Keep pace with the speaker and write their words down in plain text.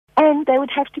then they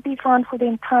would have to be fined for the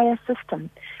entire system.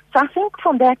 So I think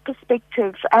from that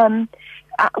perspective,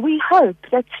 we hope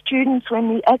that students,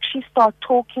 when we actually start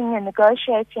talking and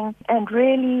negotiating and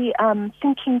really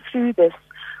thinking through this,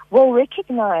 will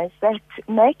recognize that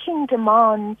making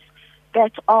demands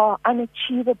that are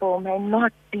unachievable may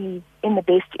not be in the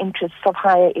best interests of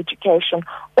higher education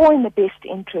or in the best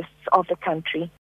interests of the country.